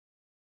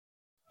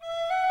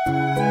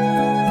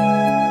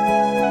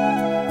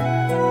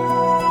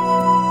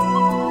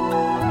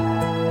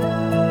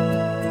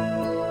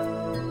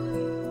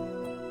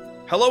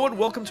Hello and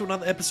welcome to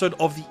another episode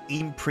of the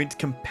Imprint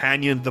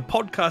Companion, the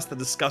podcast that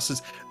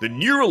discusses the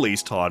new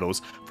release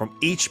titles from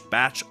each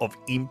batch of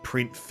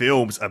Imprint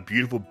Films, a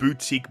beautiful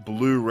boutique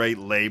Blu-ray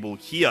label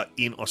here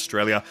in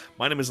Australia.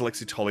 My name is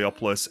Alexi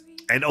Toliopoulos,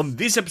 and on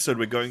this episode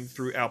we're going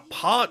through our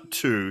part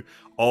 2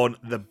 on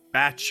the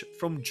batch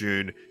from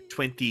June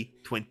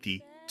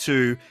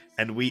 2022,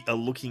 and we are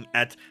looking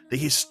at the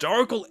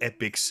historical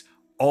epics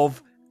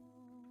of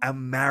a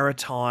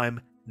maritime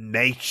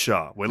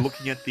nature. We're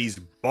looking at these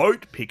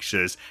boat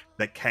pictures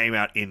that came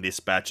out in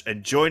this batch,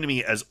 and joining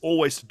me as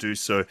always to do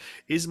so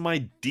is my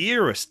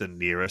dearest and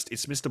nearest,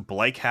 it's Mr.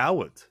 Blake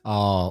Howard.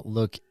 Oh,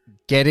 look,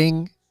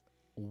 getting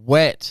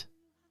wet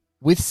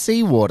with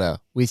seawater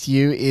with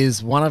you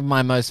is one of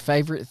my most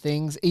favorite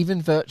things, even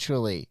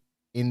virtually,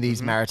 in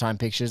these maritime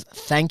pictures.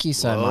 Thank you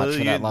so much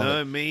for that, love. You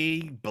know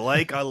me,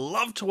 Blake. I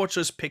love to watch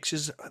those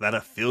pictures that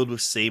are filled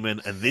with semen,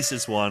 and this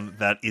is one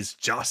that is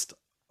just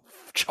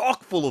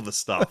chock full of the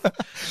stuff.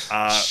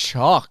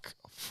 Chock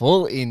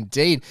full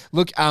indeed.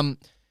 Look,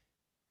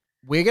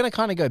 we're going to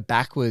kind of go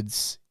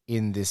backwards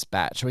in this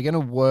batch. We're going to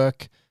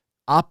work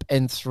up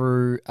and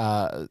through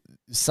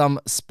some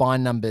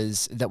spine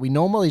numbers that we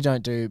normally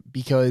don't do,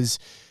 because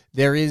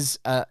there is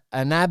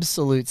an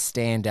absolute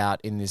standout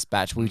in this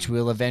batch, which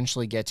we'll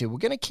eventually get to. We're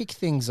going to kick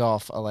things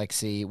off,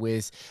 Alexi,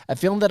 with a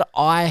film that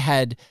I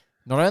had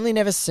not only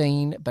never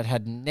seen, but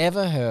had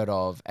never heard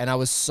of. And I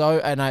was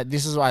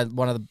this is why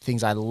one of the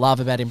things I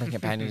love about Imprint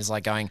Companion is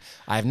like going,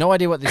 I have no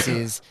idea what this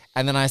is.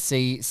 And then I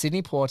see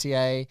Sidney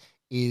Poitier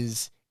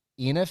is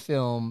in a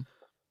film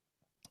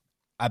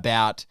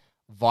about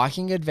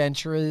Viking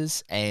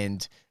adventurers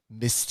and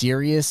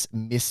mysterious,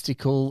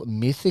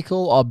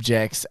 mythical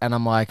objects. And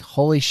I'm like,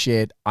 holy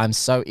shit, I'm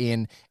so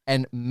in.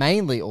 And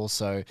mainly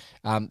also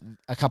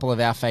a couple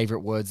of our favorite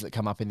words that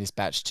come up in this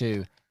batch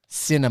too.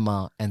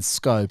 Cinema and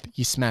scope,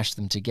 you smash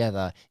them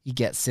together, you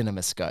get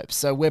cinema scope.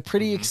 So we're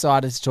pretty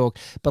excited to talk,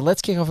 but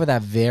let's kick off with our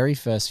very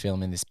first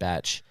film in this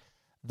batch,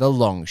 The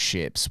Long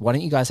Ships. Why don't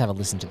you guys have a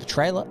listen to the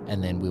trailer,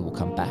 and then we will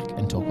come back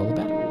and talk all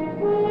about it.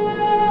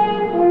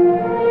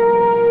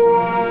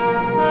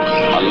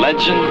 A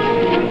legend?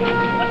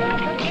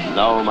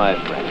 No,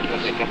 my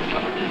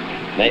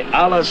friend. May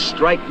Allah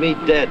strike me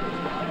dead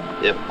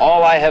if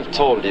all I have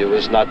told you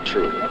is not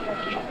true.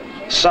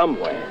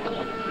 Somewhere,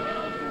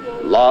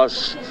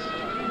 lost,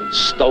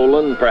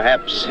 stolen,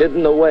 perhaps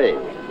hidden away,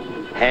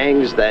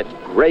 hangs that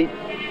great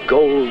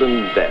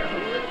golden bell.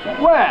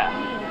 Where?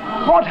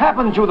 What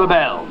happened to the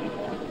bell?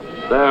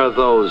 There are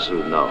those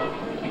who know.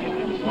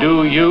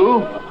 Do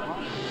you?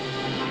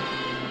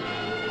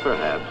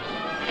 Perhaps.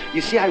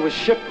 You see, I was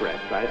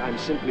shipwrecked. I'm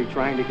simply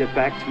trying to get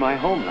back to my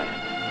homeland.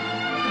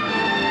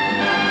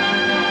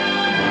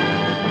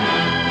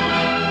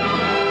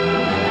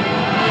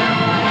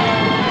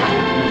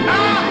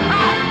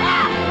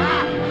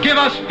 Give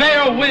us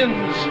fair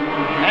winds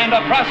and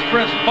a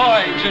prosperous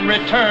voyage in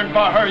return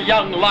for her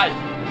young life.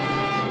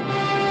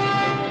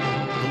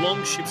 The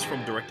Long Ships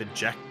from director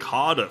Jack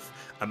Cardiff.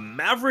 A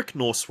maverick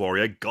Norse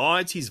warrior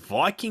guides his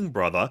Viking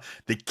brother,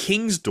 the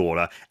king's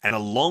daughter, and a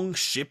long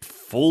ship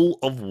full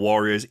of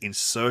warriors in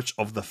search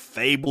of the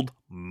fabled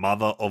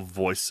Mother of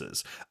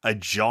Voices, a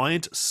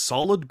giant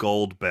solid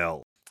gold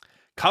bell.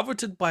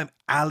 Coveted by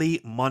Ali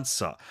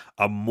Munsah,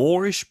 a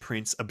Moorish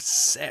prince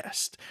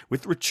obsessed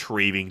with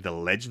retrieving the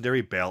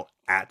legendary bell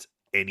at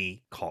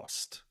any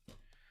cost.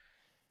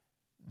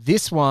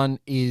 This one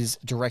is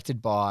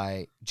directed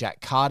by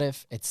Jack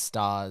Cardiff. It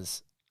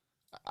stars,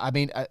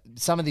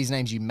 some of these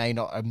names you may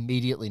not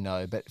immediately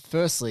know, but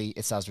firstly,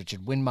 it stars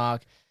Richard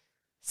Widmark,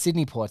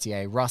 Sidney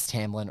Poitier, Russ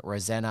Hamlin,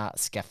 Rosanna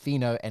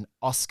Scafino, and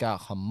Oscar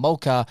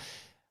Homolka.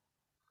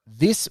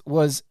 This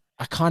was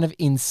a kind of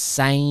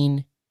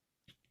insane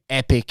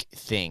epic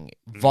thing.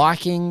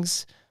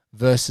 Vikings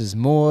versus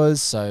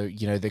Moors, so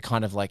the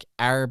kind of like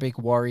Arabic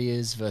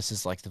warriors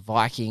versus like the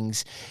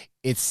Vikings.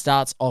 It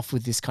starts off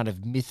with this kind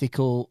of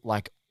mythical,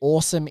 like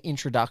awesome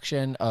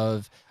introduction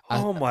of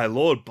oh my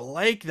lord,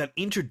 Blake, that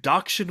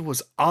introduction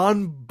was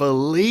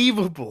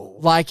unbelievable.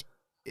 Like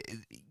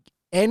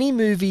any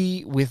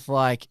movie with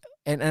like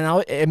and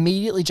I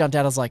immediately jumped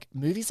out. I was like,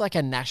 movies like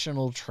a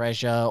National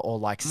Treasure or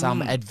like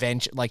some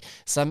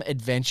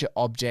adventure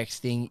object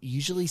thing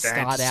usually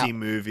start out fantasy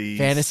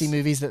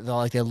movies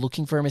that they're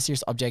looking for a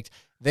mysterious object.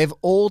 They've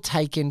all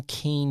taken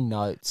keen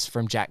notes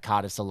from Jack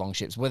Cardiff's The Long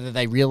Ships, whether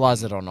they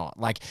realize it or not.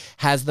 Like,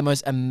 has the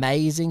most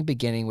amazing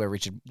beginning where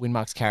Richard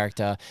Widmark's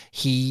character,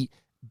 he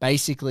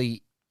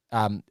basically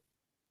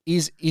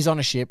is on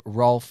a ship.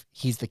 Rolf,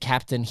 he's the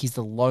captain. He's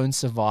the lone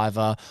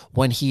survivor.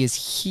 When he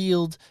is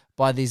healed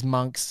by these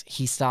monks,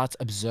 he starts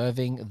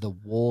observing the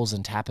walls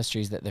and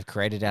tapestries that they've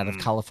created out of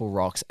colorful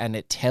rocks, and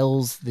it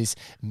tells this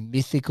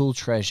mythical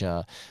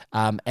treasure.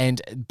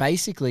 And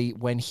basically,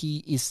 when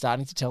he is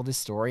starting to tell this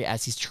story,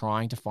 as he's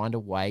trying to find a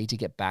way to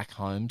get back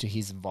home to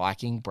his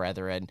Viking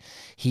brethren,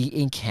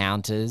 he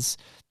encounters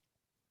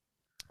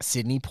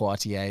Sidney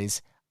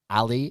Poitier's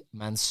Ali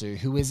Mansour,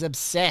 who is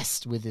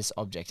obsessed with this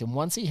object. And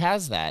once he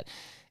has that,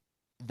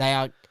 they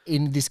are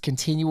in this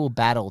continual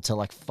battle to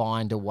like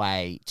find a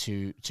way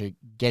to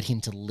get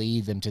him to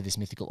lead them to this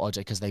mythical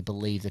object because they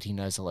believe that he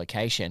knows the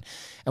location.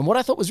 And what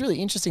I thought was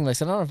really interesting,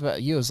 Lex, I don't know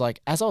about you, was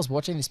like, as I was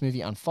watching this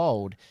movie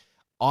unfold,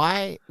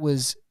 I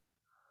was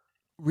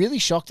really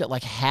shocked at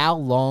like how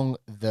long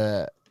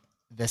the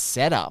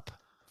setup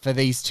for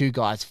these two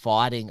guys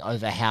fighting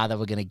over how they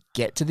were going to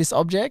get to this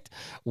object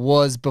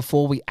was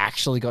before we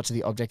actually got to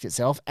the object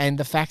itself. And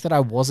the fact that I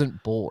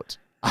wasn't bored.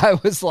 I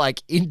was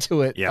like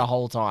into it the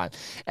whole time.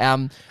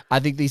 I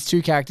think these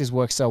two characters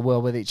work so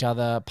well with each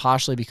other,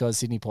 partially because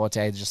Sidney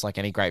Poitier, just like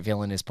any great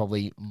villain, is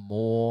probably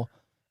more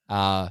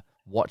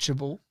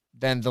watchable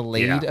than the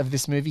lead of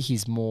this movie.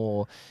 He's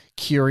more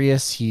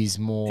curious. He's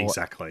more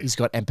He's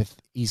got empathy.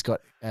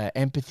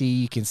 Empathy.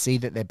 You can see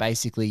that they're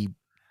basically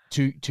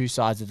two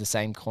sides of the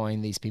same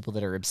coin, these people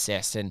that are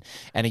obsessed and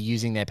are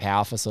using their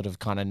power for sort of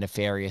kind of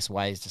nefarious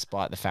ways,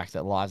 despite the fact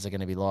that lives are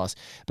going to be lost.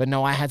 But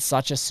no, I had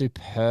such a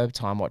superb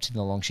time watching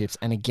The Long Ships.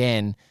 And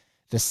again,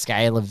 the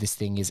scale of this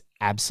thing is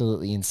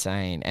absolutely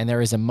insane. And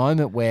there is a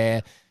moment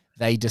where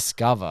they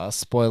discover,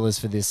 spoilers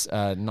for this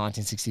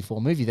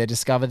 1964 movie, they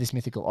discover this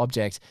mythical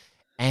object.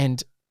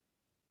 And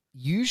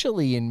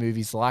usually in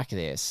movies like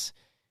this,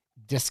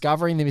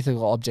 discovering the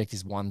mythical object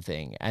is one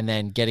thing, and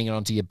then getting it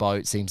onto your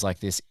boat seems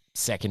like this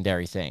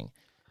secondary thing.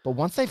 But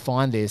once they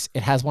find this,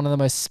 it has one of the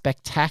most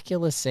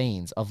spectacular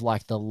scenes of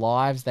like the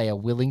lives they are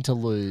willing to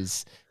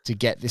lose to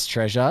get this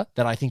treasure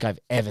that I think I've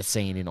ever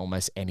seen in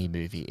almost any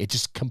movie. It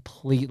just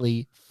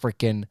completely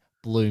freaking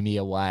blew me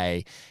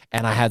away.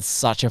 And I had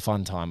such a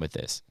fun time with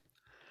this.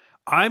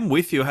 I'm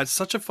with you. I had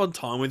such a fun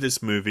time with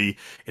this movie.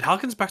 It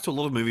harkens back to a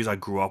lot of movies I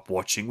grew up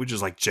watching, which is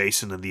like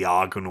Jason and the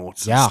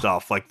Argonauts and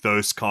stuff, like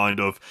those kind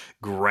of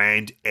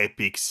grand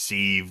epic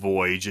sea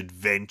voyage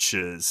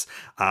adventures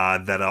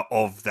that are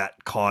of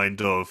that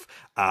kind of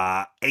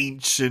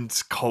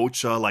ancient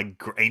culture,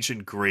 like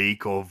ancient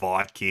Greek or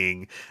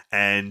Viking.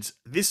 And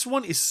this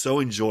one is so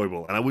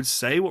enjoyable. And I would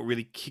say what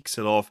really kicks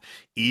it off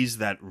is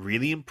that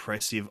really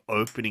impressive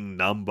opening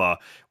number,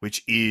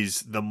 which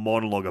is the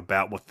monologue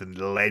about what the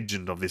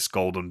legend of this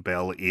golden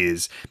bell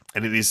is.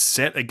 And it is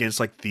set against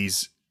like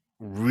these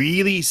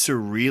really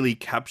surreally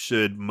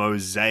captured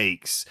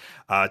mosaics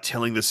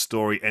telling the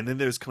story, and then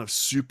there's kind of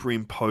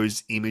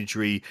superimposed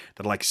imagery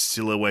that like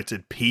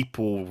silhouetted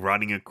people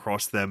running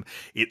across them.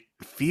 It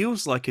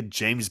feels like a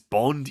James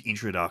Bond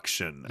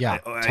introduction,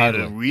 totally.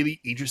 in a really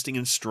interesting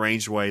and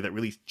strange way that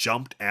really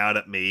jumped out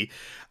at me.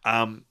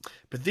 But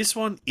this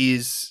one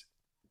is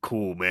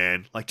cool,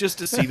 man. Like, just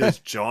to see those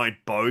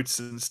giant boats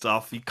and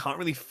stuff, you can't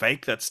really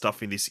fake that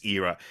stuff in this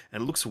era,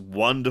 and it looks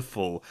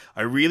wonderful.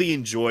 I really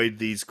enjoyed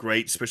these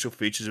great special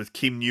features with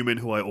Kim Newman,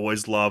 who I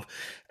always love,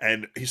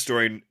 and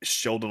historian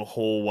Sheldon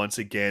Hall once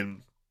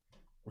again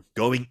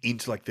going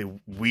into like the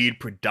weird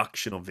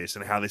production of this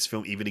and how this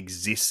film even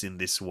exists in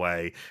this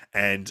way,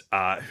 and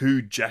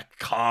who Jack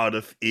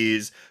Cardiff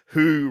is,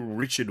 who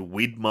Richard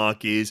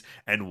Widmark is,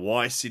 and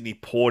why Sidney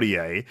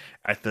Poitier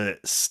at the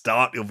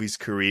start of his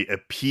career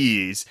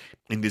appears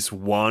in this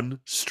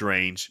one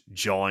strange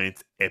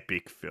giant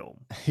epic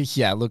film.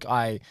 Yeah, look,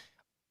 I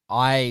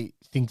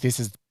think this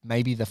is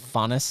maybe the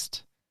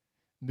funnest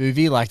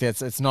movie. Like,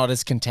 it's not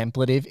as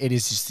contemplative. It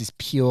is just this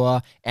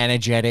pure,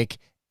 energetic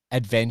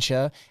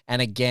adventure.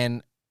 And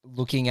again,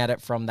 looking at it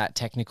from that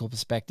technical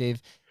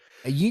perspective,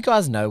 you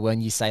guys know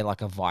when you say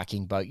like a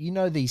Viking boat, you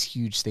know these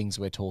huge things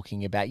we're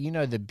talking about. You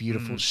know the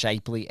beautiful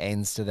shapely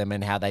ends to them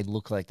and how they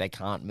look like they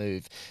can't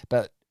move.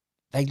 But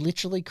they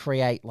literally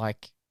create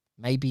like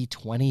maybe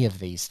 20 of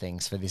these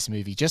things for this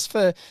movie.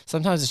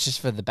 Sometimes it's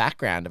just for the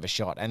background of a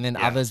shot, and then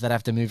others that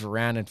have to move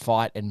around and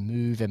fight and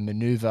move and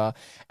maneuver.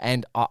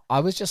 And I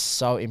was just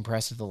so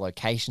impressed with the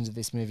locations of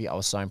this movie. I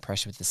was so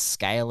impressed with the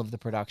scale of the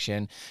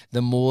production.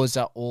 The Moors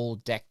are all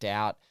decked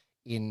out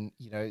in,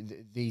 you know,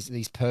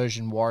 these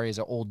Persian warriors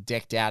are all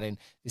decked out in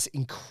this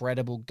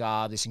incredible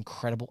garb, this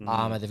incredible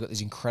armor. They've got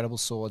these incredible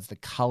swords. The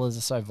colors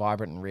are so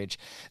vibrant and rich.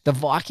 The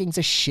Vikings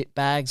are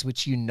shitbags,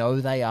 which you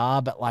know they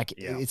are, but like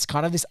it's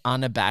kind of this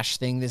unabashed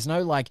thing. There's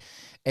no like,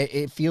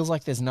 it feels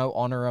like there's no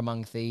honor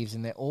among thieves,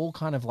 and they're all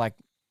kind of like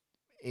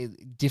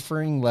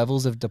differing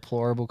levels of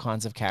deplorable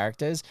kinds of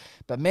characters.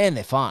 But man,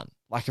 they're fun.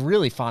 Like a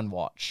really fun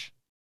watch.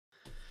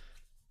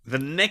 The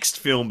next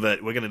film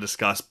that we're going to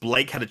discuss,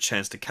 Blake had a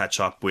chance to catch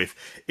up with.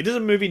 It is a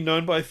movie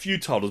known by a few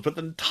titles, but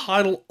the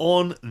title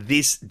on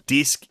this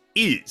disc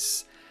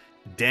is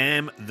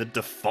Damn the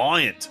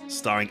Defiant,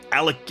 starring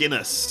Alec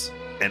Guinness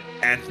and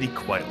Anthony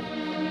Quayle.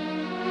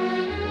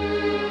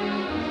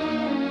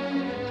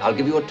 I'll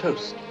give you a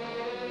toast.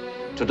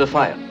 To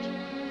Defiant,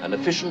 an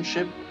efficient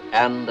ship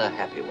and a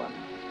happy one.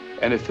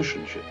 An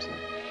efficient ship, sir.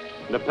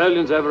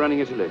 Napoleon's overrunning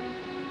Italy.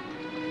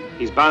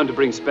 He's bound to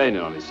bring Spain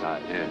in on his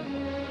side. Yeah.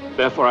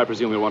 Therefore, I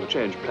presume we'll want to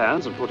change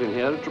plans and put in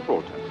here at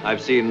Gibraltar.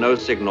 I've seen no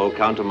signal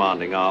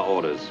countermanding our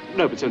orders.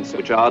 No, but since...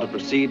 which are to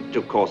proceed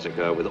to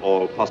Corsica with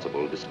all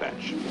possible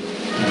dispatch.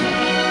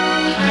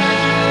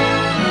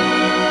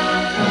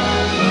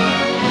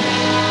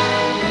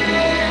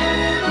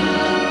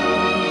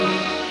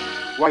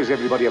 Why is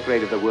everybody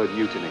afraid of the word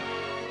mutiny?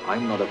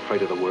 I'm not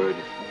afraid of the word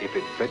if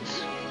it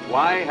fits.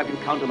 Why have you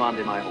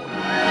countermanded my orders?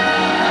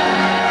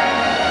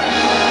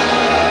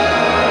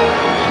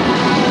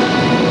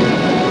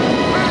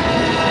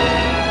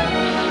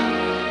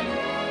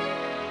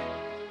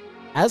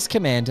 As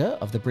commander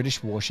of the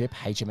British warship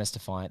HMS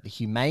Defiant, the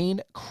humane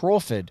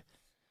Crawford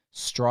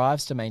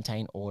strives to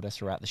maintain order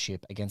throughout the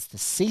ship against the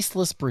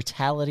ceaseless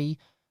brutality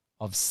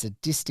of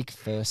sadistic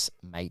first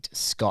mate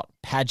Scott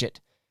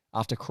Paget.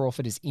 After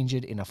Crawford is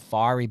injured in a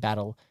fiery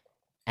battle,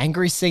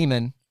 angry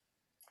seaman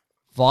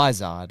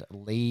Vizard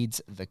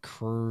leads the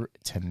crew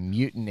to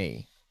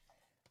mutiny.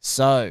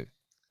 So,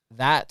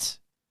 that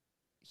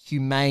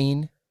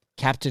humane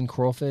Captain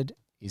Crawford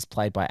is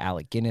played by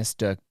Alec Guinness.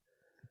 Dirk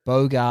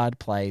Bogarde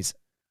plays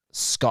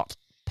Scott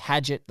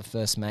Paget, the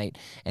first mate,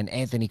 and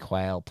Anthony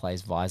Quayle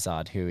plays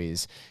Vizard, who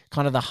is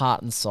kind of the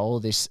heart and soul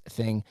of this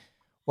thing.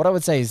 What I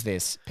would say is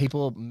this.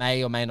 People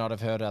may or may not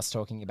have heard us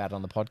talking about it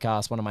on the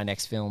podcast. One of my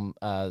next film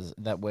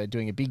that we're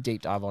doing a big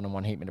deep dive on in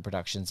One Heat Minute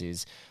Productions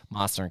is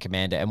Master and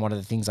Commander. And one of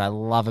the things I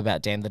love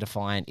about Damn the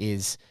Defiant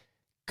is,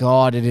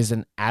 God, it is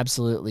an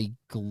absolutely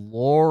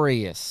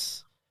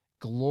glorious,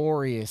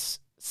 glorious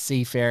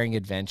seafaring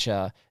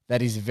adventure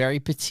that is very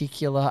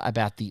particular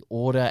about the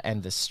order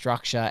and the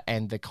structure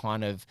and the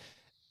kind of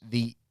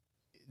the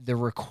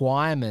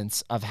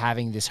requirements of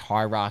having this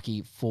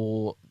hierarchy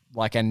for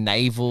like a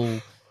naval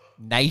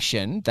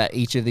nation that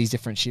each of these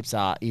different ships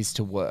is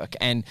to work.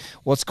 And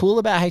what's cool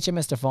about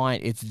HMS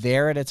Defiant, it's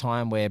there at a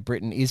time where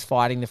Britain is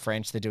fighting the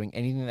French. They're doing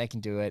anything they can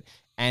do it.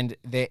 And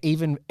they're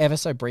even ever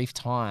so brief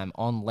time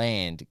on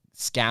land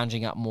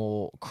scounging up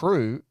more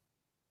crew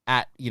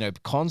at,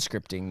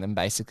 conscripting them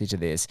basically to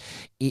this.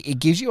 It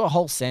gives you a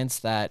whole sense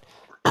that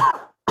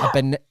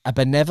a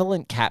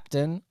benevolent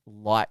captain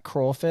like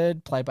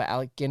Crawford, played by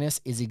Alec Guinness,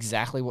 is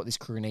exactly what this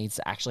crew needs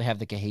to actually have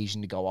the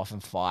cohesion to go off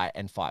and fight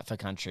for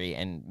country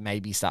and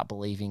maybe start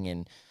believing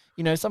in,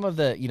 some of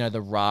the,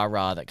 the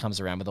rah-rah that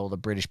comes around with all the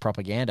British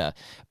propaganda.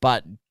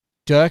 But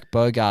Dirk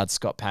Bogarde,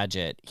 Scott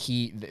Paget,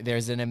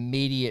 there's an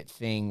immediate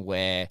thing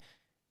where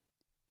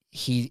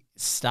he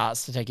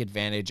starts to take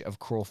advantage of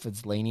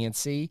Crawford's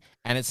leniency.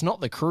 And it's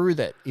not the crew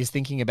that is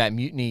thinking about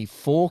mutiny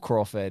for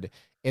Crawford.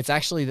 It's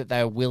actually that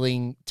they're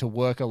willing to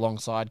work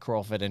alongside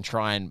Crawford and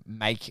try and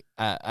make,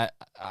 a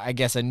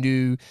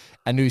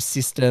new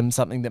system,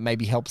 something that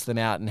maybe helps them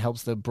out and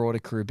helps the broader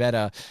crew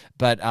better.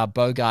 But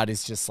Bogarde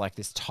is just like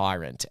this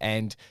tyrant.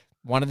 And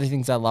one of the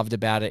things I loved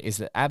about it is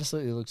that it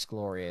absolutely looks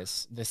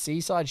glorious. The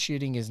seaside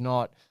shooting is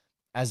not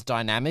as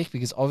dynamic,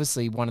 because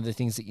obviously one of the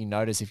things that you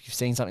notice if you've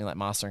seen something like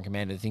Master and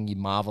Commander, the thing you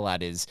marvel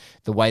at is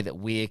the way that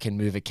Weir can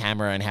move a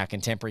camera and how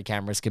contemporary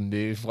cameras can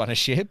move on a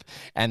ship,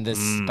 and the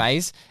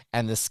space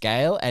and the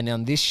scale. And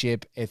on this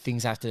ship,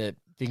 things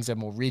are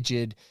more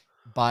rigid,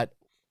 but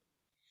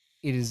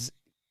it is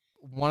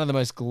one of the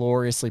most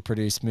gloriously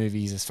produced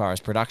movies as far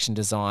as production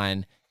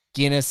design.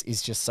 Guinness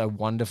is just so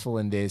wonderful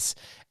in this.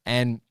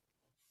 And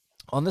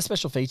on the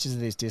special features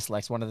of this disc,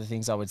 Lex, one of the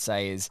things I would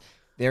say is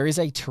there is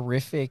a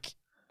terrific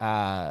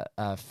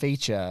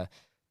feature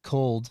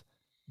called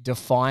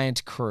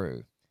Defiant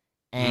Crew.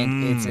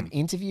 And it's an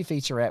interview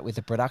featurette with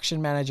the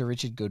production manager,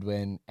 Richard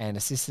Goodwin, and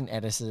assistant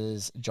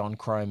editors, John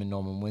Crome and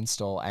Norman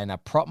Winstall, and a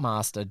prop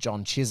master,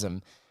 John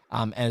Chisholm,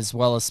 as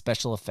well as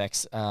special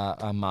effects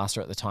master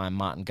at the time,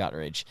 Martin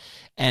Guttridge.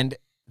 And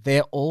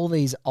they're all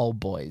these old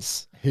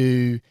boys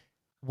who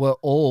were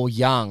all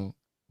young,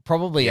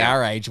 probably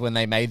our age when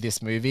they made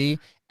this movie.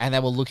 And they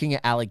were looking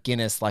at Alec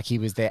Guinness like he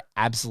was their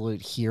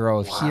absolute hero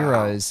of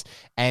heroes.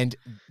 And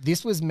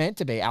this was meant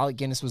to be. Alec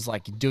Guinness was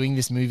like doing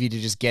this movie to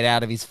just get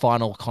out of his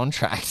final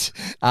contract.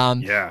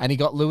 And he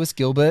got Lewis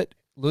Gilbert.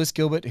 Lewis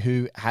Gilbert,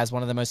 who has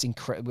one of the most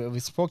incredible...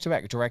 We've talked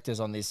about directors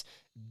on this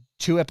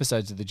 2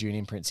 episodes of the Dune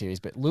Imprint series,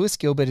 but Lewis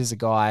Gilbert is a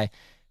guy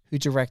who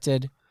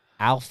directed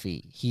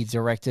Alfie. He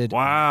directed...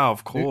 Wow,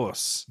 of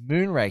course.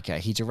 Moonraker.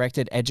 He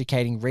directed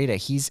Educating Rita.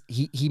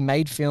 He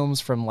made films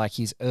from like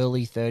his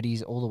early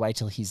 30s all the way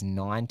till his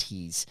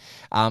 90s.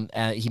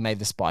 He made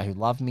The Spy Who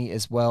Loved Me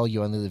as well.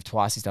 You Only Live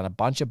Twice. He's done a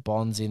bunch of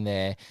Bonds in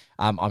there.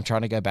 I'm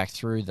trying to go back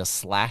through the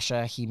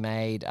Slasher he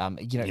made.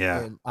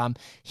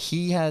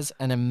 He has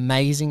an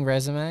amazing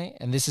resume,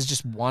 and this is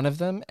just one of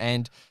them.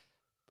 And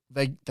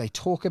they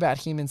talk about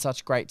him in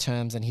such great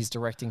terms and his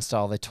directing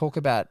style. They talk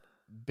about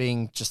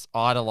being just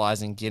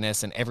idolizing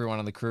Guinness and everyone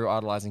on the crew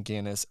idolizing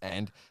Guinness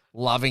and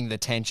loving the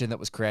tension that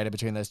was created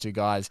between those two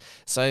guys.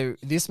 So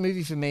this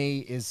movie for me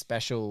is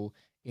special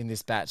in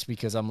this batch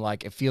because I'm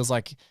like, it feels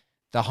like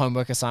the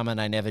homework assignment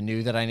I never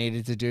knew that I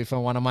needed to do for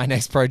one of my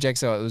next projects.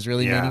 So it was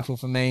really meaningful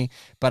for me,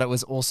 but it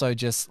was also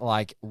just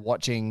like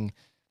watching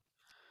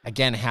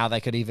again how they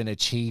could even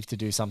achieve to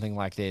do something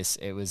like this.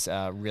 It was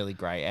really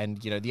great.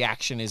 And, the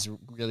action is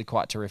really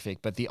quite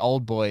terrific, but the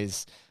old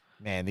boys...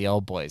 Man, the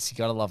old boys. You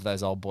got to love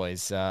those old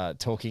boys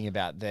talking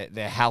about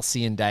their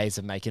halcyon days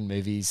of making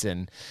movies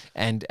and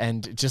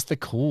just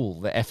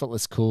the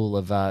effortless cool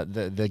of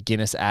the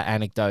Guinness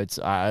anecdotes.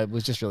 It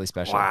was just really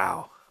special.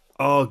 Wow.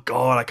 Oh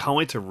God, I can't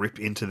wait to rip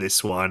into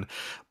this one.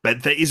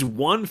 But there is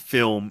one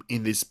film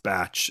in this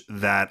batch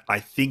that I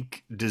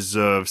think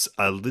deserves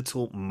a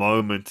little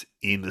moment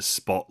in the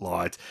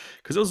spotlight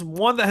because it was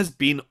one that has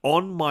been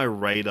on my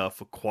radar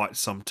for quite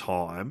some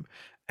time.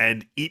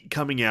 And it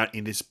coming out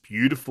in this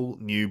beautiful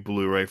new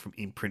Blu-ray from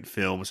Imprint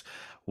Films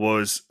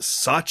was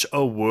such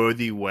a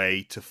worthy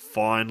way to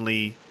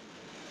finally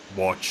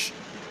watch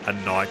A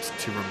Night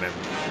to Remember.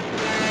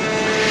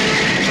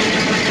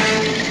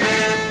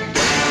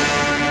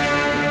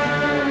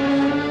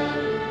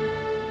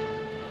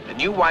 The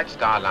new White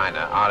Star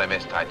liner,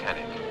 RMS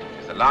Titanic,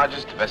 is the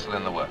largest vessel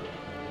in the world.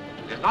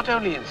 It is not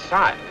only in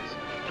size,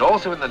 but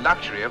also in the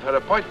luxury of her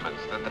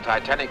appointments that the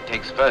Titanic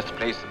takes first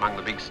place among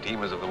the big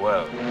steamers of the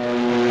world.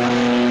 Well,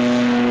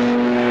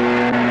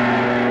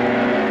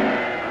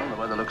 the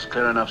weather looks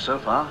clear enough so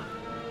far.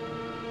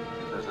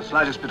 If there's the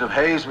slightest bit of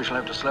haze, we shall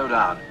have to slow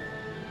down.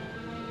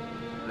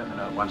 Let me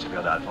know at once if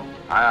you're doubtful.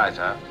 Aye, aye,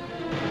 sir.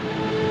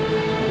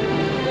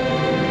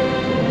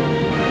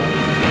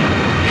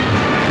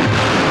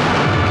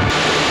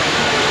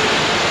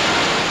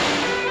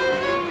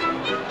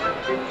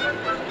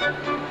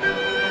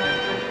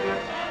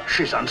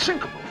 She's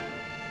unsinkable.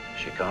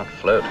 She can't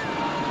float.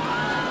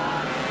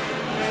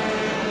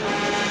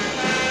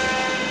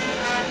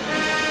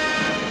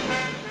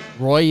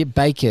 Roy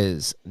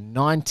Baker's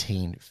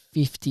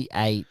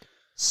 1958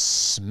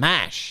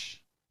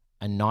 smash,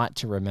 A Night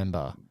to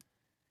Remember,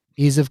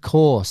 is of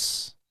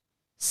course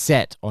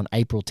set on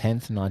April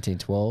 10th,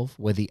 1912,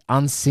 where the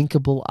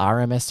unsinkable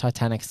RMS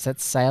Titanic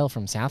sets sail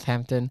from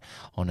Southampton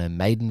on her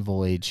maiden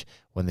voyage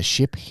when the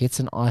ship hits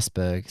an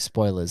iceberg,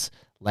 spoilers,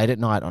 late at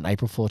night on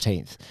April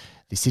 14th.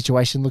 The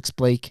situation looks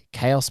bleak.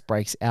 Chaos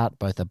breaks out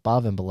both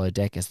above and below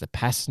deck as the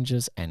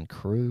passengers and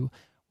crew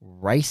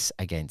race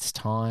against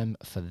time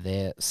for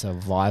their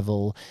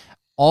survival.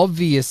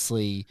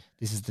 Obviously,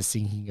 this is the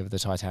sinking of the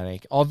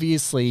Titanic.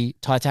 Obviously,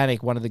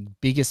 Titanic, one of the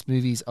biggest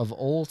movies of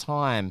all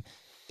time,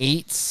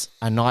 eats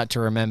A Night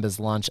to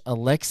Remember's lunch.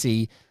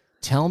 Alexi,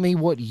 tell me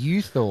what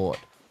you thought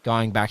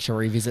going back to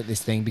revisit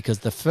this thing, because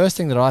the first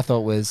thing that I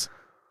thought was,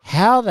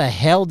 how the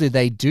hell did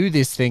they do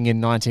this thing in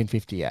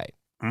 1958?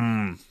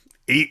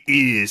 It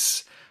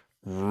is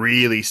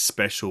really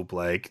special,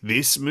 Blake.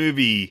 This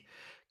movie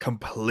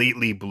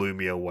completely blew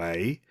me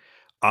away.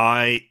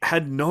 I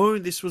had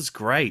known this was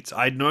great.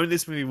 I'd known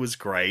this movie was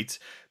great.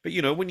 But,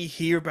 you know, when you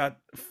hear about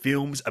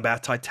films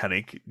about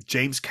Titanic,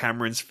 James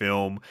Cameron's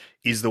film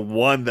is the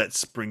one that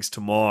springs to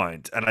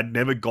mind. And I'd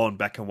never gone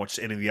back and watched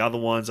any of the other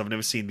ones. I've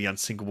never seen The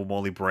Unsinkable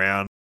Molly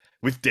Brown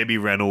with Debbie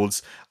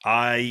Reynolds.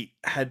 I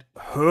had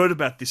heard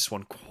about this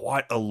one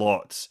quite a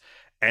lot.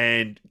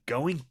 And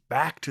going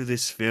back to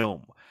this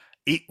film,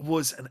 it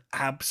was an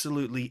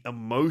absolutely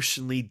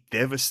emotionally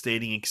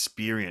devastating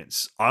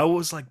experience. I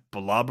was like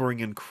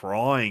blubbering and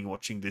crying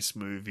watching this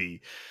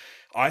movie.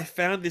 I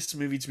found this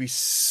movie to be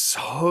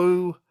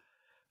so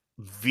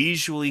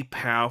visually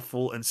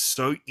powerful and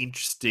so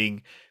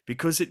interesting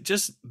because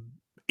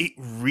it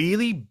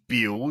really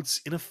builds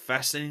in a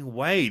fascinating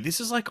way.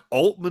 This is like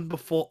Altman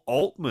before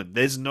Altman.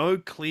 There's no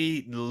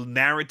clear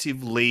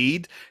narrative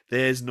lead.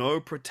 There's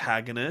no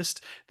protagonist.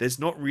 There's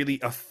not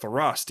really a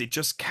thrust. It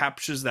just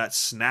captures that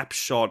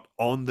snapshot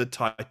on the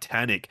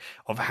Titanic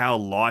of how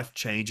life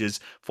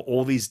changes for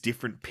all these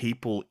different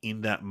people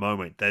in that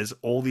moment. There's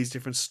all these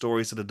different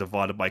stories that are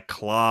divided by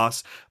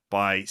class,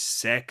 by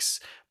sex,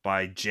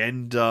 by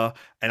gender,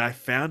 and I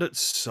found it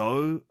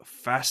so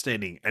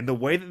fascinating. And the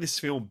way that this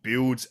film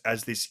builds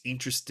as this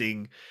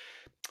interesting,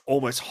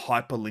 almost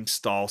hyperlink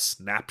style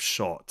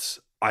snapshot,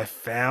 I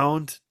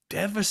found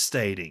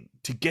devastating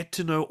to get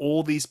to know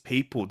all these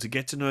people, to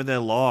get to know their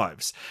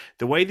lives.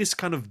 The way this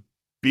kind of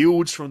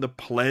builds from the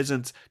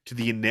pleasant to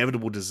the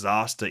inevitable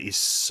disaster is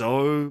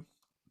so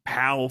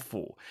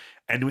powerful.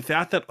 And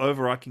without that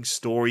overarching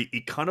story,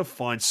 it kind of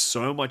finds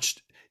so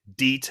much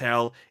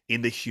detail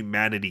in the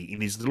humanity, in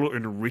these little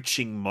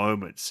enriching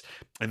moments.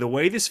 And the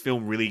way this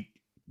film really,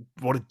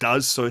 what it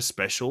does so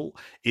special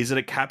is that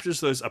it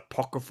captures those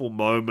apocryphal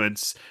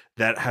moments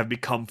that have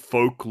become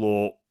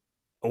folklore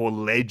or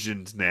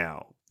legend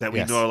now. That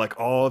we know, like,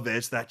 oh,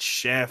 there's that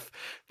chef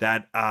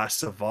that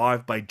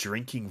survived by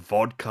drinking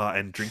vodka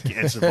and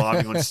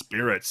surviving on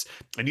spirits.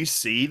 And you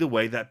see the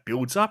way that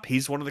builds up.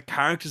 He's one of the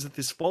characters that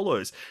this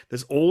follows.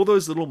 There's all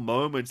those little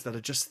moments that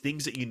are just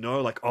things that you know,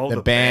 like, oh,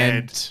 the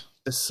band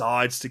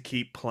decides to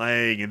keep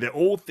playing, and they're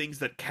all things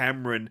that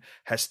Cameron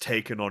has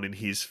taken on in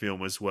his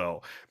film as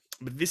well.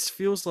 But this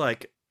feels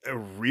like a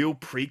real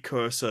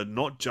precursor,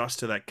 not just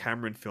to that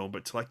Cameron film,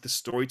 but to like the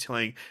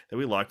storytelling that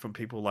we like from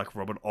people like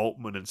Robert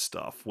Altman and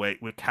stuff, where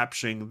we're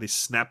capturing these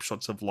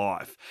snapshots of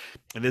life.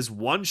 And there's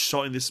one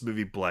shot in this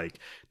movie, Blake,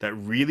 that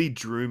really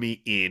drew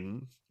me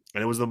in,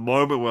 and it was the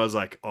moment where I was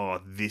like,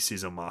 oh, this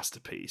is a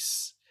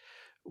masterpiece.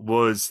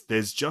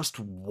 There's just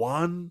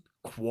one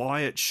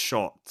quiet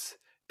shot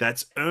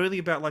that's only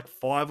about like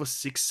 5 or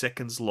 6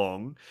 seconds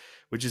long,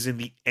 which is in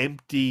the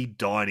empty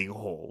dining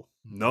hall.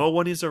 No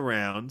one is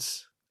around.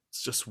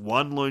 It's just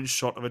one lone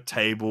shot of a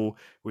table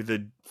with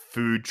a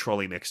food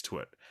trolley next to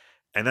it.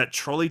 and that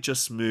trolley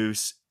just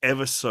moves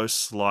ever so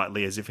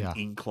slightly as if Yeah. an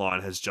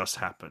incline has just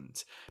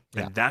happened.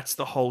 Yeah. And that's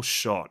the whole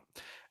shot.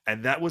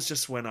 And that was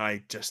just when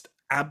I just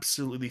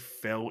absolutely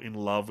fell in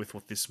love with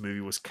what this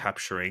movie was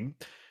capturing.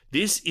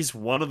 This is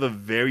one of the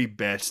very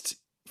best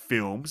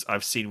films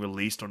I've seen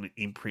released on an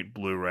imprint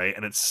Blu-ray,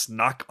 and it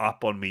snuck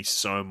up on me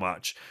so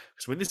much.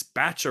 Because when this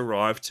batch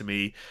arrived to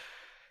me,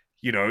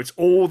 you know, it's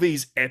all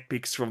these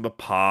epics from the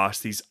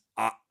past. Most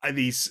of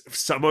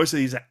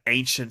these are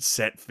ancient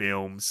set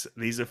films.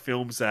 These are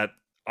films that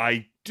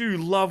I do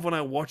love when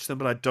I watch them,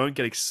 but I don't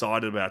get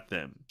excited about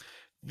them.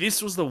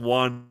 This was the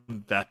one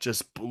that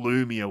just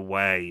blew me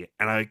away,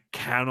 and I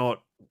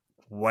cannot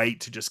wait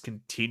to just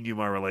continue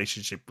my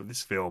relationship with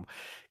this film.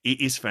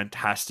 It is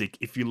fantastic.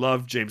 If you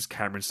love James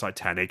Cameron's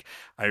Titanic,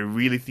 I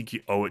really think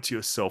you owe it to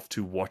yourself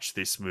to watch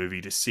this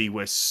movie to see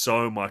where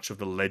so much of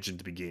the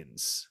legend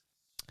begins.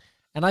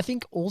 And I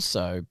think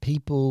also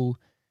people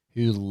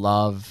who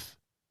love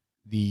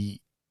the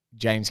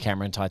James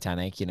Cameron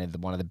Titanic, you know,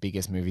 one of the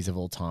biggest movies of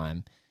all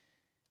time,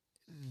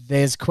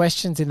 there's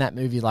questions in that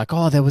movie like,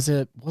 oh,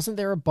 wasn't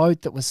there a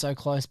boat that was so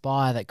close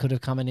by that could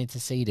have come and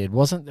interceded?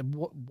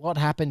 What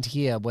happened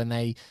here when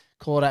they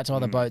called out to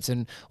other boats?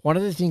 And one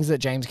of the things that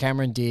James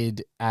Cameron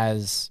did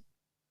as,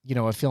 you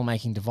know, a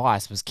filmmaking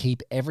device was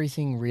keep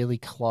everything really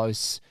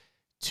close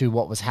to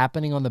what was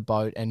happening on the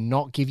boat and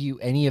not give you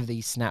any of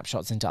these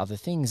snapshots into other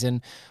things.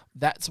 And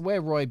that's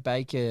where Roy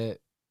Baker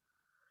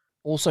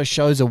also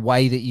shows a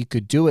way that you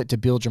could do it to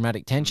build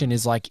dramatic tension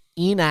is like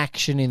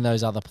inaction in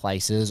those other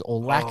places or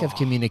lack of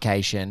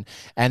communication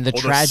and the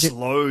tragic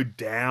slowed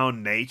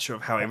down nature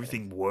of how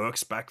everything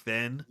works back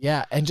then.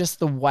 Yeah. And just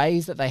the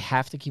ways that they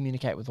have to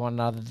communicate with one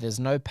another. There's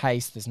no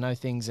pace, there's no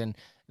things. And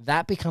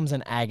that becomes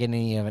an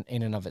agony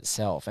in and of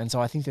itself. And so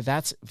I think that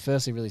that's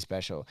firstly really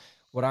special.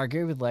 What I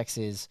agree with Lex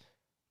is,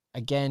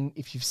 again,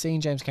 if you've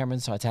seen James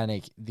Cameron's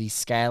Titanic, the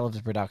scale of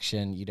the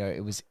production, you know, it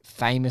was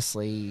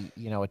famously,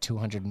 you know, a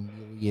 $200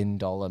 million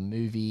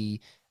movie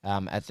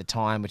at the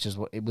time, which is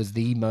what it was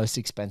the most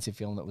expensive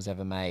film that was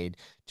ever made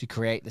to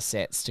create the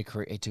sets,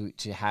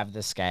 to have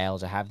the scale,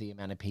 to have the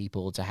amount of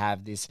people, to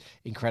have this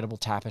incredible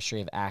tapestry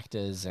of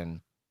actors.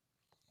 And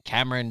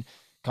Cameron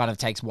kind of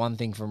takes one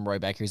thing from Roy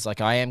Baker. He's like,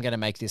 I am going to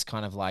make this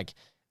kind of like,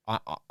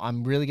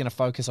 I'm really going to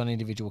focus on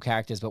individual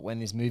characters, but when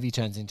this movie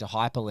turns into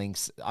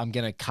hyperlinks, I'm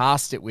going to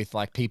cast it with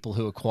like people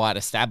who are quite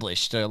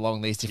established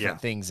along these different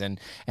things and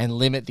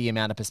limit the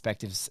amount of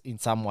perspectives in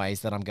some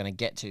ways that I'm going to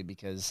get to,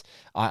 because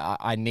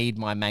I need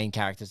my main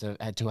characters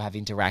to have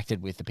interacted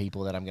with the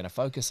people that I'm going to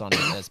focus on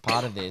as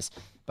part of this.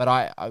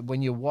 But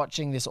when you're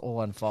watching this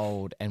all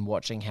unfold and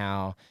watching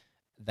how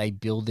they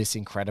build this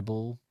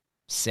incredible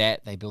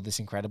set, they build this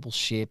incredible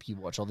ship, you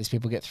watch all these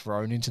people get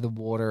thrown into the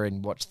water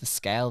and watch the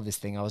scale of this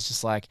thing, I was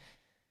just like,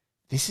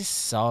 this is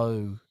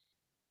so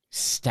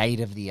state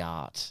of the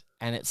art,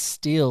 and it's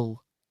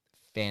still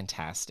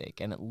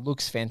fantastic, and it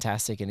looks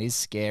fantastic and is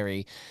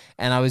scary.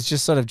 And I was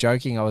just sort of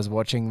joking, I was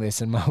watching this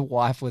and my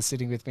wife was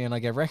sitting with me and I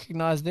go,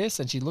 recognize this?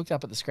 And she looked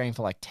up at the screen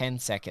for like 10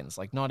 seconds,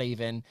 like not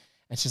even,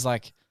 and she's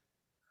like,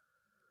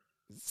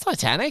 it's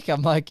Titanic?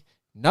 I'm like,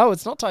 no,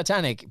 it's not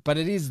Titanic, but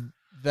it is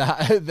the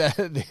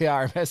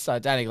RMS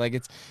Titanic. Like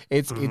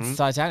it's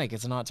Titanic.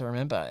 It's a night to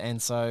remember.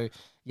 And so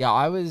yeah,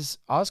 I was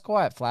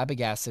quite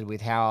flabbergasted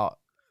with how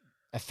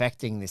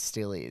affecting this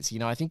still is. You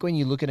know, I think when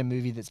you look at a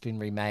movie that's been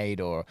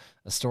remade or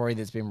a story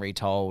that's been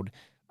retold,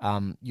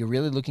 you're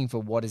really looking for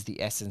what is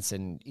the essence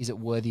and is it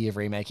worthy of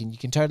remaking. You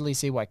can totally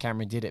see why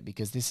Cameron did it,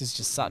 because this is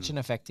just such an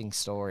affecting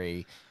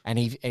story, and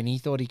he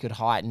thought he could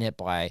heighten it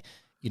by,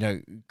 you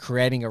know,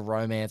 creating a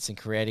romance and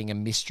creating a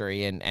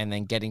mystery and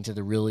then getting to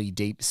the really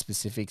deep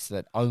specifics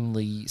that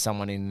only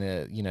someone in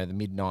the, you know, the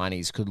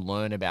mid-90s could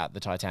learn about the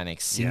Titanic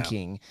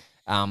sinking,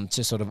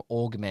 to sort of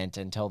augment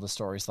and tell the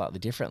story slightly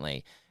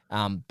differently.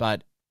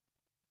 But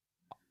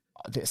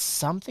there's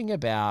something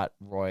about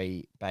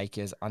Roy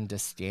Baker's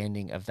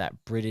understanding of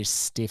that British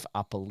stiff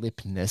upper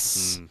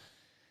lipness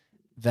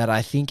that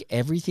I think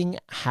everything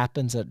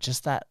happens at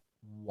just that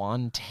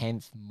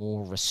 1/10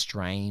 more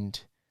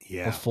restrained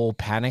before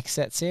panic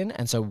sets in.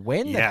 And so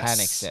when the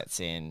panic sets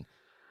in,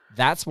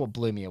 that's what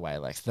blew me away.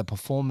 Like the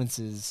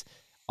performances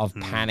of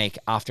panic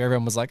after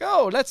everyone was like,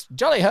 oh, let's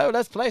jolly ho,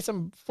 let's play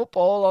some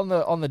football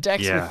on the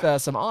decks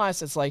with some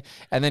ice. It's like,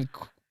 and then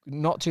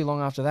not too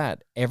long after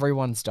that,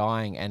 everyone's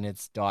dying and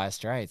it's dire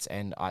straits.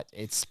 And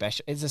it's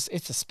special.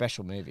 It's a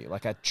special movie,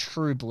 like a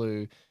true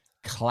blue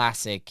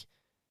classic.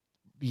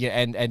 Yeah.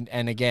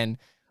 And again,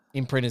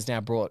 Imprint has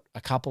now brought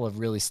a couple of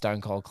really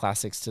stone cold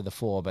classics to the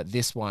fore, but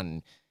this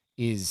one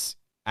is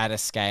at a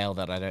scale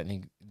that I don't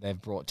think they've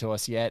brought to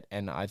us yet,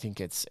 and I think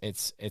it's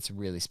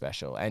really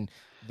special. And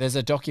there's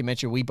a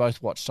documentary we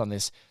both watched on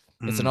this.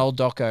 It's an old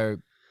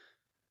doco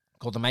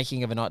called The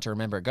Making of a Night to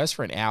Remember. It goes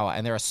for an hour,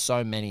 and there are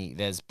so many.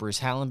 There's Bruce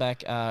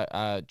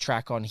Hallenbeck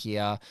track on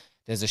here.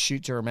 There's a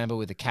Shoot to Remember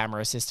with the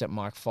camera assistant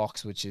Mike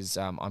Fox, which is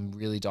I'm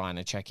really dying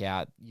to check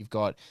out. You've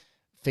got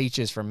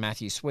features from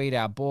Matthew Sweet,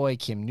 our boy,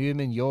 Kim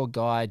Newman, your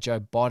guy, Joe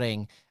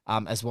Botting,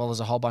 as well as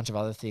a whole bunch of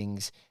other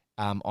things.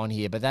 on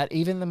here, but that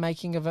even the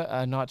making of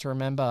a Night to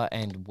Remember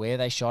and where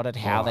they shot it,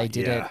 how they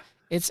did it,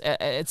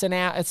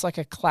 it's like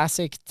a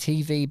classic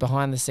TV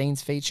behind the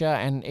scenes feature,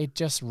 and it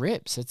just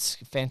rips. It's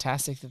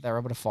fantastic that they're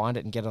able to find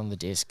it and get it on the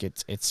disc.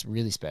 It's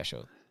really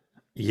special.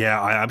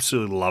 Yeah, I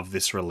absolutely love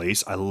this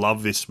release. I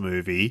love this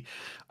movie.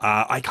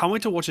 I can't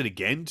wait to watch it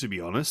again, to be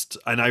honest.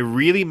 And I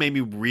really made me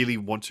really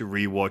want to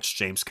rewatch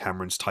James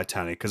Cameron's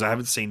Titanic because I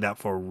haven't seen that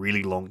for a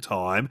really long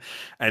time.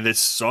 And there's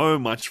so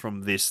much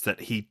from this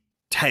that he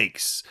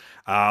takes.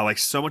 Like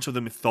so much of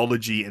the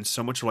mythology and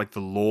so much of like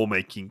the lore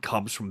making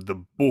comes from the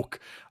book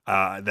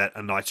that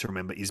A Night to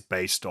Remember is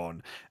based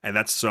on. And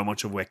that's so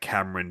much of where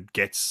Cameron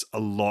gets a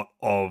lot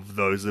of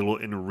those little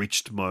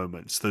enriched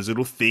moments, those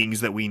little things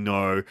that we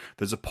know,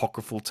 those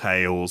apocryphal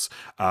tales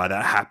that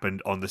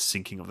happened on the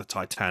sinking of the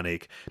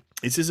Titanic.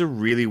 This is a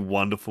really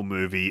wonderful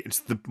movie.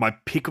 It's my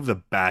pick of the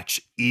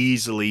batch,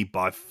 easily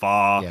by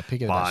far,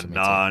 bar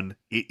none.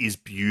 It is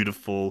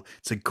beautiful.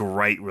 It's a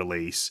great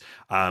release.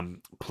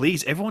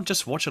 Please, everyone,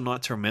 just watch A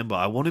Night to Remember.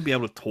 I want to be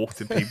able to talk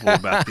to people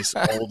about this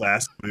old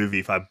ass movie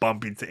if I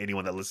bump into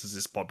anyone that listens to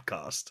this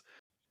podcast.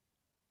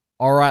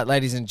 All right,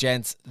 ladies and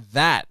gents,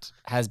 that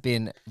has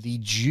been the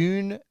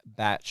June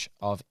batch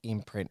of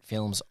Imprint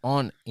films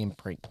on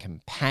Imprint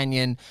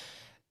Companion.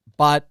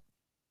 But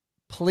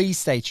please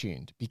stay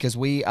tuned because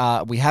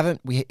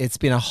it's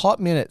been a hot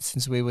minute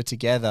since we were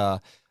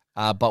together,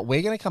 but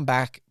we're going to come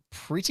back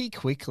pretty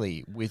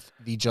quickly with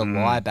the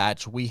July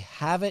batch. We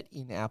have it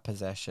in our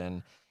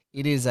possession.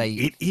 It is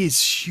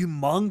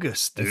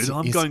humongous, dude.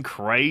 I'm going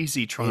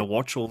crazy trying to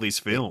watch all these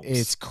films.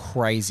 It's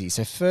crazy.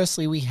 So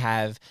firstly, we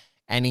have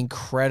an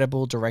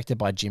incredible, directed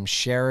by Jim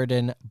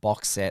Sheridan,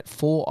 box set,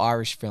 4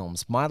 Irish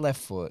films: My Left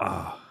Foot,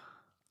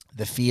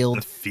 The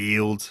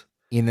Field,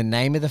 In the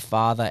Name of the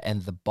Father,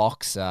 and The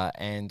Boxer.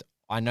 And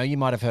I know you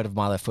might have heard of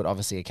My Left Foot,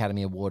 obviously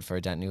Academy Award for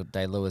Daniel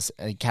Day-Lewis,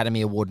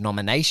 Academy Award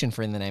nomination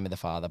for In the Name of the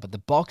Father. But The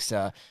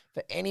Boxer,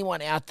 for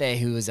anyone out there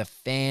who is a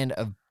fan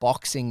of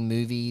boxing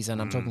movies,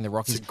 and I'm talking The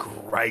Rockies. It's a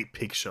great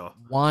picture.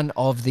 One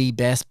of the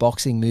best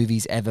boxing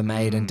movies ever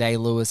made, and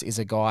Day-Lewis is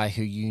a guy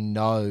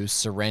who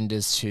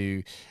surrenders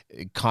to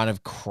kind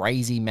of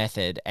crazy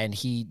method, and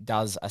he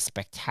does a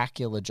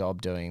spectacular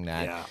job doing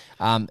that. Yeah.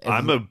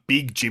 I'm a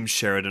big Jim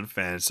Sheridan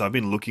fan, so I've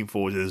been looking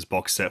forward to this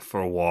box set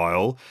for a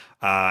while.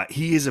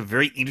 He is a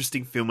very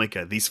interesting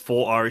filmmaker. These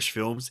 4 Irish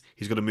films,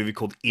 he's got a movie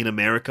called In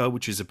America,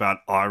 which is about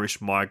Irish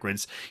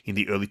migrants in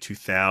the early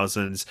 2000s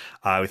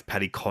with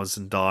Paddy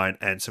Considine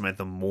and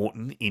Samantha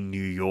Morton in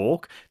New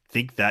York. I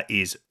think that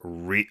is...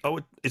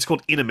 it's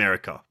called In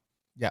America.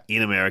 Yeah.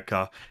 In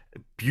America.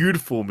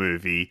 Beautiful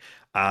movie.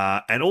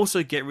 And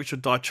also Get Rich or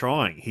Die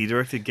Trying. He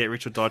directed Get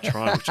Rich or Die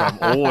Trying, which I'm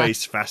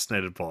always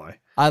fascinated by.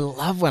 I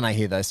love when I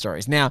hear those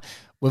stories. Now,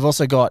 we've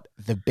also got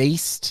The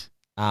Beast,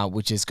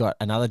 which has got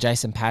another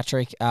Jason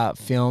Patric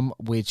film,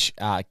 which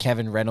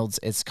Kevin Reynolds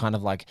is kind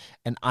of like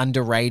an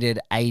underrated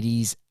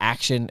 80s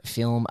action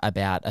film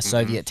about a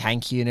Soviet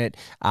tank unit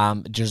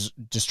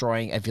just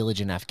destroying a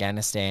village in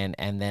Afghanistan,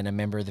 and then a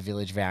member of the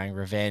village vowing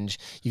revenge.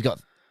 You've got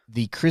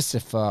the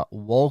Christopher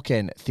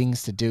Walken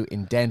Things to Do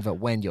in Denver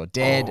When You're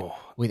Dead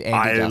with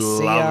Andy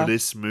Garcia. I love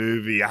this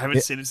movie. I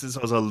haven't seen it since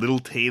I was a little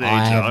teenager.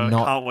 I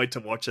can't wait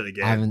to watch it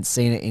again. I haven't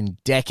seen it in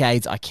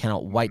decades. I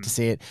cannot wait to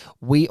see it.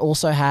 We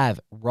also have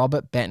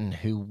Robert Benton,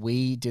 who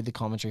we did the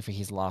commentary for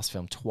his last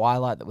film,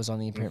 Twilight, that was on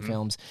the Imprint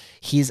Films.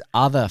 His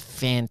other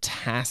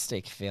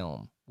fantastic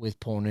film with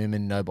Paul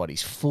Newman,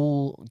 Nobody's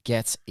Fool,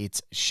 gets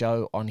its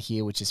show on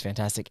here, which is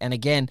fantastic. And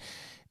again,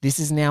 this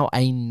is now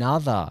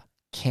another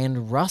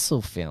Ken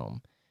Russell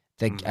film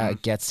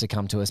that gets to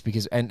come to us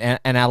because and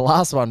our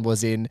last one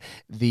was in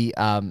the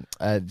oh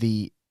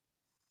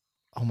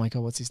my god,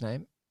 what's his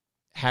name?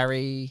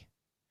 Harry.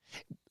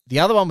 The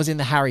other one was in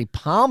the Harry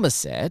Palmer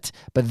set,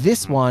 but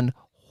this one,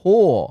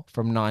 Whore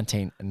from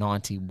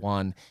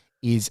 1991,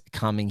 is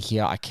coming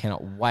here. I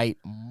cannot wait.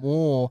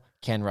 More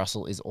Ken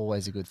Russell is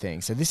always a good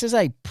thing. So this is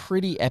a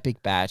pretty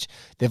epic batch.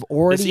 There's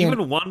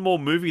even one more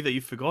movie that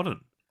you've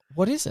forgotten.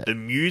 What is it? The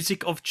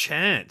Music of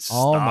Chance,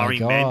 Oh my starring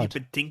God. Mandy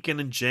Patinkin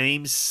and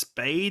James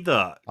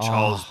Spader,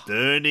 Charles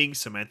Durning,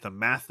 Samantha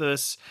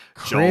Mathis,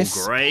 Chris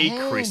Joel Grey,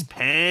 Penn. Chris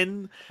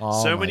Penn.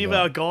 Oh So my many of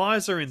God. our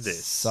guys are in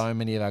this. So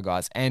many of our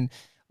guys. And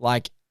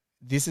like,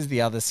 this is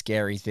the other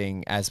scary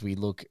thing as we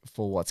look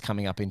for what's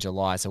coming up in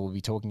July. So we'll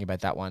be talking about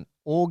that one.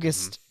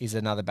 August is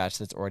another batch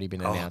that's already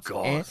been announced.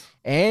 God.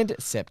 And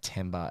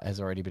September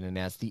has already been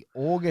announced. The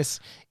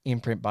August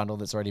imprint bundle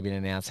that's already been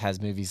announced has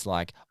movies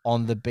like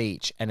On the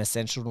Beach, An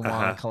Essential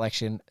Noir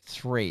Collection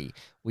 3.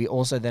 We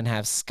also then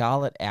have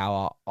Scarlet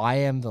Hour, I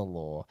Am the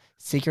Law,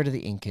 Secret of the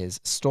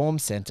Incas, Storm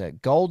Center,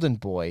 Golden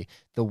Boy,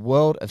 The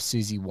World of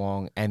Susie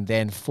Wong, and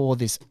then for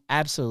this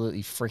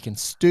absolutely freaking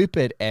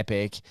stupid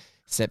epic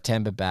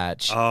September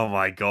batch. Oh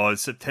my God.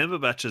 September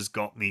batch has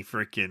got me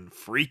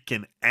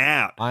freaking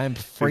out. I am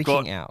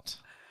freaking out.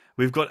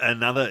 We've got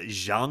another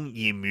Zhang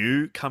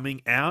Yimou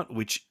coming out,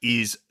 which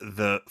is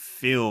the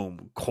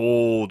film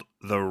called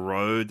the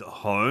Road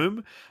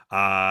Home.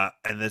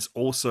 And there's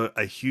also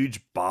a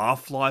huge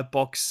Barfly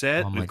box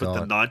set. Oh my We've got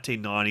the God.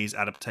 1990s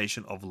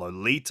adaptation of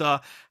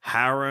Lolita,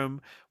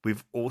 Harem.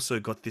 We've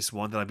also got this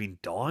one that I've been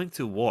dying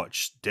to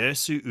watch,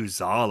 Dersu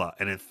Uzala,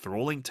 an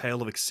enthralling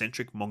tale of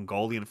eccentric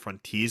Mongolian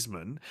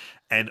frontiersmen,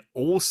 and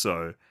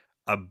also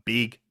a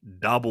big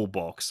double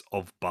box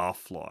of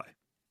Barfly.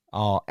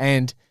 Oh,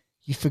 and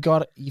you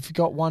forgot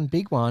one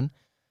big one.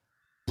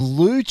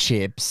 Blue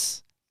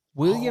Chips,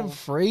 William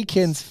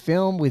Friedkin's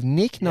film with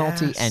Nick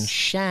Nolte and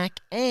Shaq,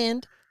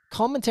 and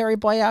commentary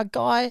by our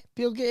guy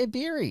Bill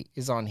Gaibiri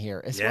is on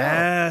here as well.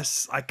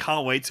 Yes, I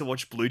can't wait to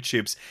watch Blue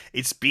Chips.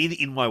 It's been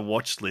in my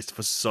watch list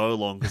for so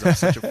long because I'm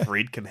such a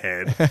Friedkin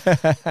head.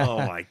 Oh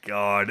my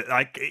God.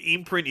 Like,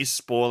 Imprint is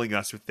spoiling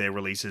us with their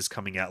releases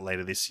coming out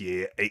later this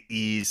year. It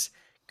is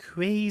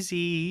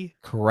crazy.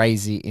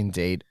 Crazy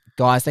indeed.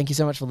 Guys, thank you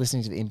so much for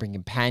listening to the Imprint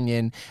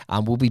Companion.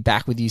 We'll be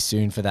back with you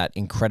soon for that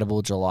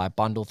incredible July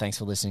bundle. Thanks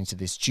for listening to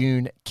this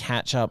June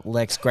catch-up.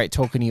 Lex, great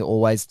talking to you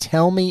always.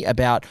 Tell me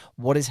about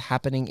what is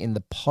happening in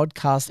the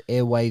podcast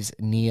airwaves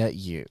near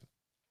you.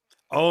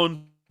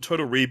 On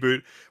Total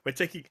Reboot, we're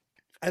taking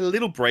a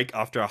little break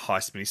after our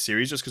Heist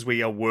mini-series just because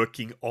we are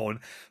working on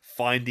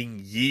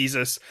Finding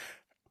Jesus,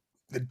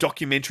 the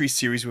documentary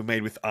series we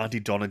made with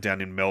Auntie Donna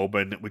down in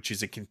Melbourne, which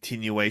is a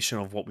continuation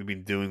of what we've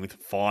been doing with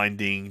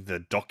Finding, the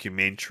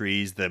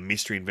documentaries, the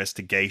mystery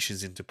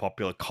investigations into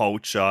popular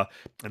culture.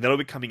 And that'll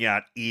be coming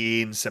out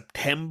in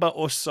September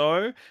or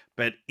so.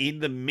 But in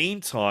the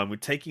meantime, we're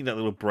taking that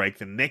little break.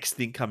 The next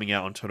thing coming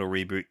out on Total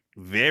Reboot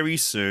very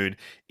soon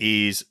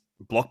is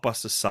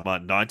Blockbuster Summer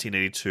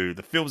 1982,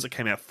 the films that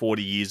came out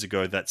 40 years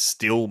ago that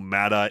still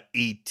matter: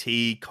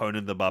 E.T.,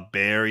 Conan the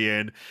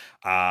Barbarian,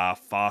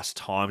 Fast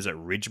Times at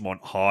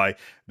Ridgemont High,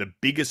 the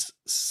biggest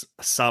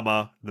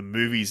summer the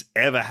movies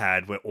ever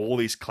had, where all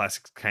these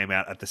classics came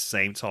out at the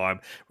same time.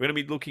 We're going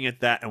to be looking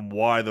at that and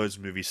why those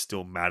movies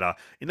still matter.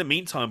 In the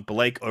meantime,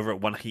 Blake over at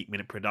One Heat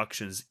Minute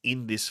Productions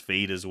in this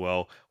feed as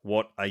well.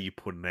 What are you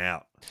putting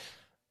out?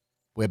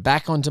 We're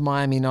back onto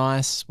Miami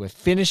Nice. We're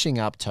finishing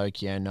up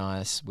Tokyo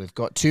Nice. We've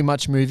got Too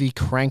Much Movie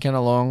cranking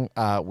along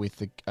with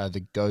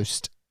the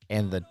Ghost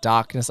and the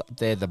Darkness up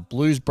there. The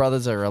Blues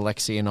Brothers are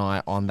Alexi and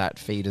I on that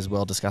feed as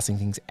well, discussing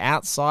things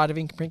outside of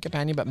Imprint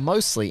Companion, but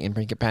mostly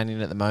Imprint Companion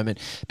at the moment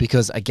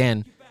because,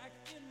 again,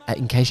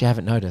 in case you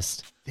haven't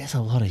noticed, there's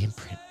a lot of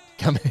Imprint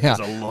coming out.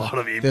 There's a lot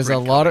of Imprint There's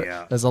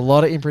a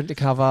lot of Imprint to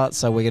cover,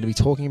 so we're going to be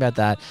talking about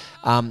that.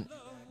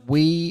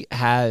 We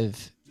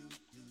have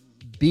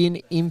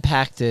been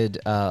impacted,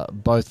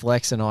 both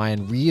Lex and I,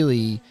 and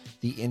really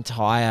the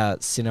entire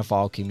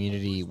cinephile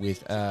community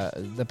with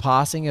the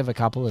passing of a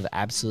couple of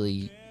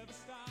absolutely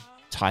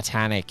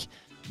titanic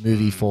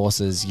movie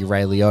forces, your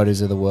Ray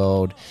Liotta's of the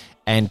world,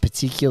 and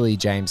particularly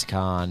James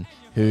Caan,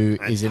 who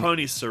and is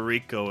Tony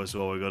Sirico as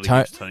well. We've got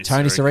to give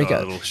Tony Sirico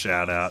a little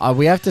shout out.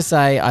 We have to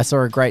say, I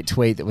saw a great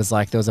tweet that was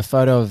like, there was a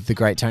photo of the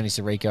great Tony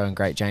Sirico and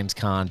great James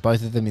Caan,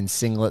 both of them in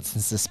singlets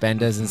and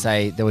suspenders, and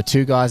say there were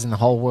two guys in the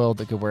whole world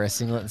that could wear a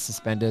singlet and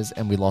suspenders,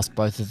 and we lost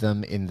both of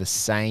them in the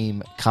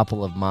same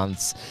couple of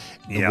months.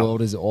 The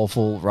world is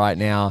awful right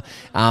now.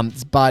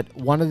 But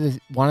one of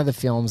the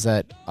films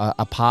that,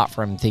 apart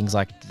from things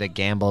like The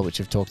Gambler, which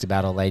we've talked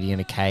about, A Lady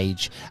in a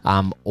Cage,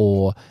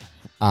 or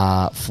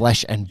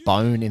Flesh and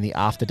Bone in the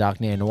After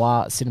Dark Neo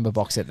Noir cinema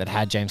box set that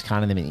had James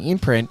Caan in them in the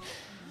imprint.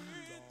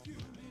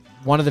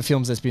 One of the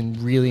films that's been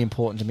really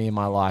important to me in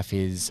my life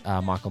is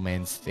Michael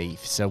Mann's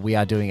Thief. So we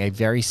are doing a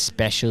very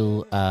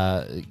special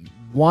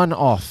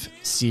one-off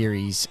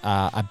series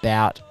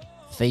about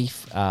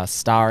Thief,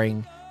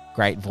 starring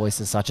great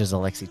voices such as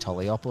Alexi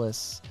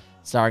Toliopoulos,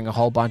 starring a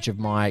whole bunch of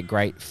my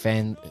great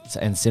fans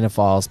and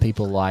cinephiles,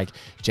 people like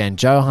Jen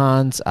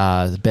Johans,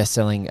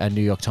 the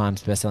New York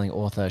Times bestselling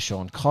author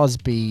Sean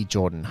Cosby,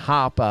 Jordan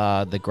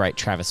Harper, the great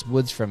Travis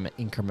Woods from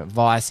Increment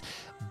Vice.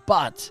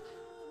 But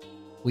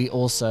we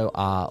also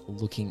are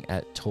looking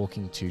at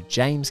talking to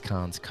James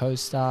Caan's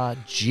co-star,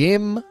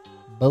 Jim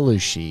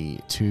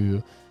Belushi,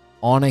 to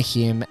honor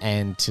him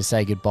and to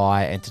say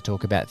goodbye and to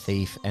talk about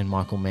Thief and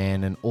Michael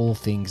Mann and all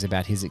things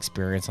about his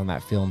experience on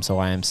that film. So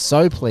I am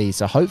so pleased.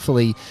 So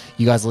hopefully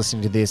you guys are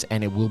listening to this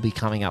and it will be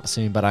coming up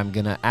soon, but I'm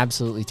going to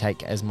absolutely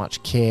take as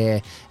much care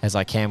as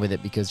I can with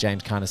it because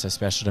James Caan is so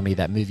special to me.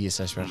 That movie is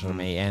so special to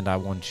me, and I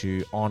want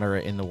to honor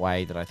it in the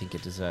way that I think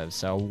it deserves.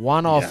 So a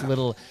one-off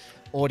little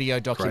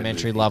audio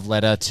documentary love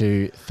letter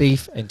to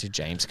Thief and to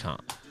James Caan.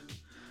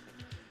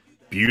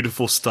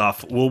 Beautiful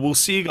stuff. Well, we'll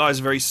see you guys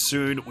very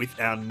soon with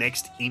our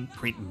next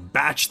imprint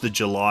batch, the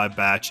July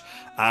batch.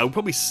 We'll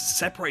probably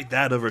separate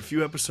that over a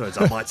few episodes,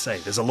 I might say.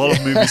 There's a lot of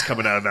movies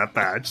coming out of that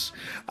batch.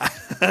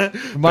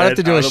 We might have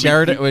to do a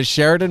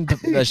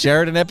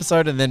Sheridan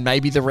episode and then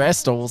maybe the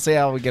rest, or we'll see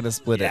how we're going to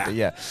split it. But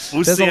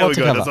we'll see how we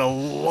go. There's a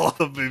lot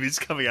of movies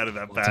coming out of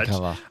that batch.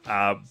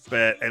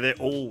 And they're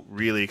all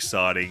really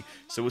exciting.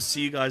 So we'll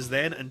see you guys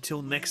then.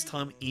 Until next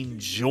time,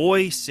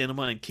 enjoy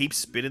cinema and keep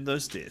spinning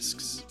those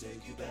discs.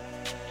 Take you back.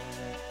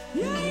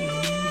 Do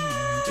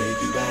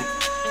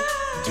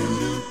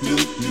do do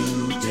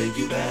do. Take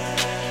you back.